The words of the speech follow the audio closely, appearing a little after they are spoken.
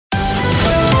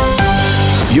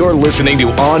You're listening to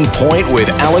On Point with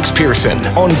Alex Pearson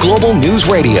on Global News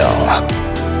Radio.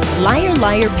 Liar,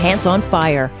 liar, pants on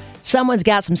fire. Someone's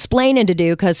got some splaining to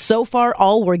do because so far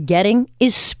all we're getting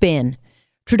is spin.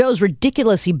 Trudeau's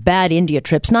ridiculously bad India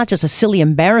trip's not just a silly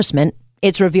embarrassment.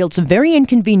 It's revealed some very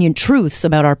inconvenient truths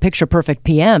about our picture-perfect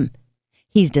PM.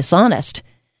 He's dishonest.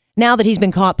 Now that he's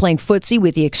been caught playing footsie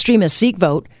with the extremist Sikh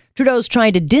vote, Trudeau's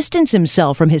trying to distance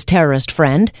himself from his terrorist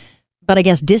friend. But I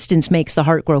guess distance makes the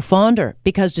heart grow fonder,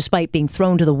 because despite being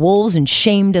thrown to the wolves and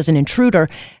shamed as an intruder,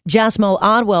 Jasmal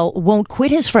Adwal won't quit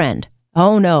his friend.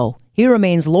 Oh no, he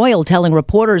remains loyal, telling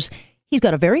reporters he's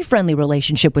got a very friendly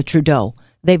relationship with Trudeau.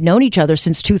 They've known each other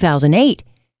since 2008.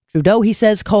 Trudeau, he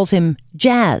says, calls him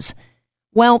Jazz.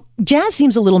 Well, Jazz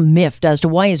seems a little miffed as to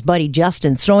why his buddy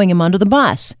Justin's throwing him under the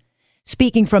bus.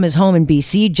 Speaking from his home in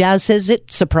BC, Jazz says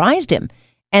it surprised him,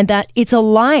 and that it's a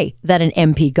lie that an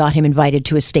MP got him invited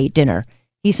to a state dinner.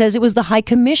 He says it was the High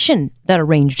Commission that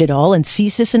arranged it all, and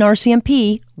CSIS and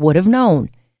RCMP would have known.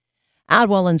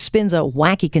 Adwal spins a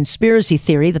wacky conspiracy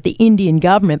theory that the Indian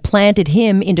government planted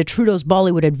him into Trudeau's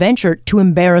Bollywood adventure to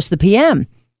embarrass the PM.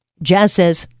 Jazz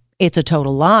says it's a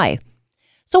total lie.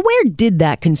 So where did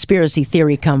that conspiracy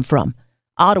theory come from?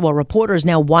 Ottawa reporters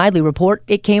now widely report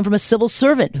it came from a civil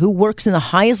servant who works in the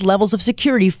highest levels of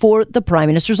security for the Prime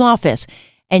Minister's office.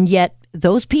 And yet,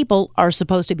 those people are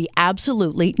supposed to be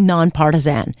absolutely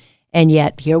nonpartisan. And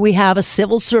yet, here we have a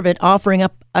civil servant offering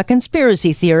up a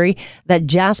conspiracy theory that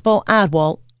Jasmal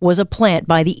Adwal was a plant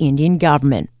by the Indian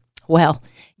government. Well,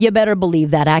 you better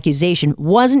believe that accusation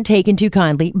wasn't taken too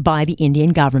kindly by the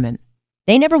Indian government.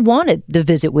 They never wanted the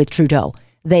visit with Trudeau.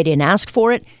 They didn't ask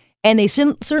for it, and they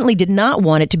certainly did not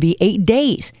want it to be 8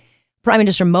 days. Prime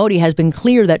Minister Modi has been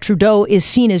clear that Trudeau is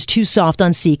seen as too soft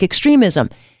on Sikh extremism.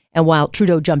 And while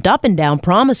Trudeau jumped up and down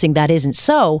promising that isn't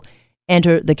so,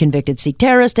 enter the convicted Sikh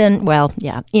terrorist and, well,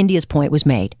 yeah, India's point was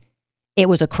made. It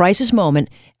was a crisis moment,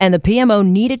 and the PMO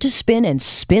needed to spin, and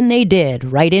spin they did,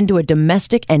 right into a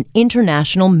domestic and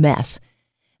international mess.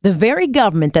 The very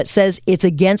government that says it's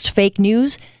against fake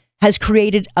news has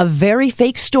created a very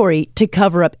fake story to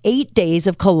cover up 8 days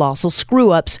of colossal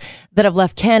screw-ups that have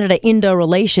left Canada-Indo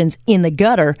relations in the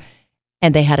gutter.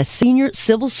 And they had a senior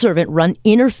civil servant run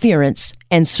interference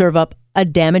and serve up a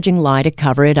damaging lie to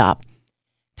cover it up.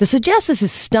 To suggest this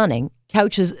is stunning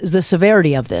couches the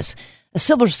severity of this. A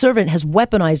civil servant has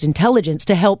weaponized intelligence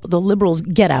to help the Liberals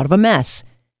get out of a mess.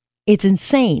 It's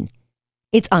insane.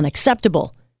 It's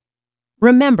unacceptable.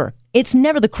 Remember, it's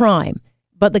never the crime,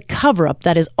 but the cover-up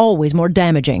that is always more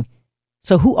damaging.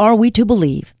 So who are we to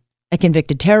believe? A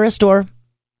convicted terrorist or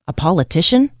a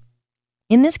politician?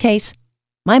 In this case,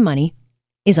 my money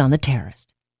is on the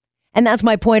terrorist. And that's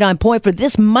my point on point for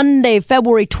this Monday,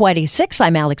 February 26th.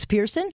 I'm Alex Pearson.